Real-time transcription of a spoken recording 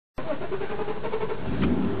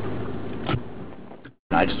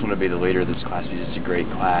I just want to be the leader of this class because it's a great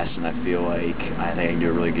class, and I feel like I think I can do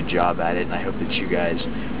a really good job at it, and I hope that you guys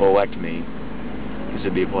will elect me because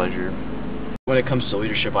it'd be a pleasure. When it comes to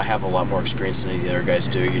leadership, I have a lot more experience than any of the other guys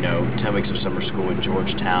do. You know, 10 weeks of summer school in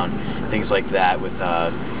Johnstown, things like that with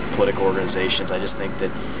political organizations. I just think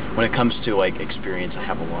that when it comes to like experience, I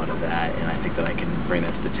have a lot of that, and I think that I can bring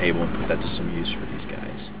that to the table and put that to some use for these guys.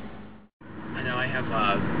 I know I have,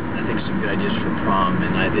 I think, some good ideas for prom,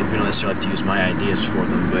 and we don't necessarily have to use my ideas for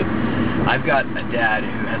them, but I've got a dad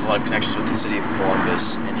who has a lot of connections with the city of Columbus,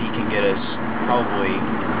 and he can get us probably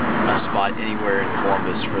a spot anywhere in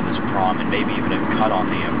Columbus for this prom, and maybe even a cut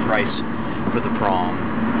on the price for the prom.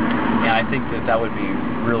 And I think that that would be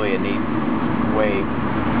really a neat way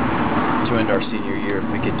to end our senior year if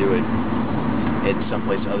we could do it at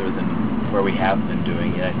someplace other than where we have been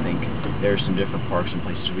doing it. I think there are some different parks and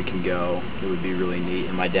places we can go that would be really neat,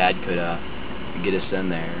 and my dad could get us in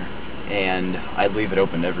there, and I'd leave it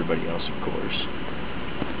open to everybody else, of course.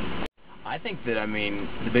 I think that, I mean,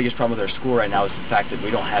 the biggest problem with our school right now is the fact that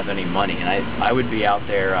we don't have any money, and I would be out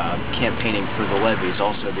there campaigning for the levies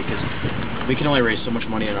also, because we can only raise so much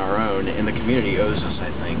money on our own, and the community owes us,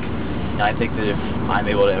 I think. And I think that if I'm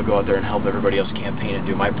able to go out there and help everybody else campaign and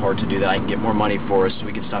do my part to do that, I can get more money for us so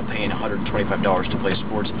we can stop paying $125 to play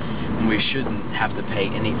sports, and we shouldn't have to pay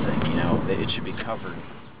anything, you know. It should be covered.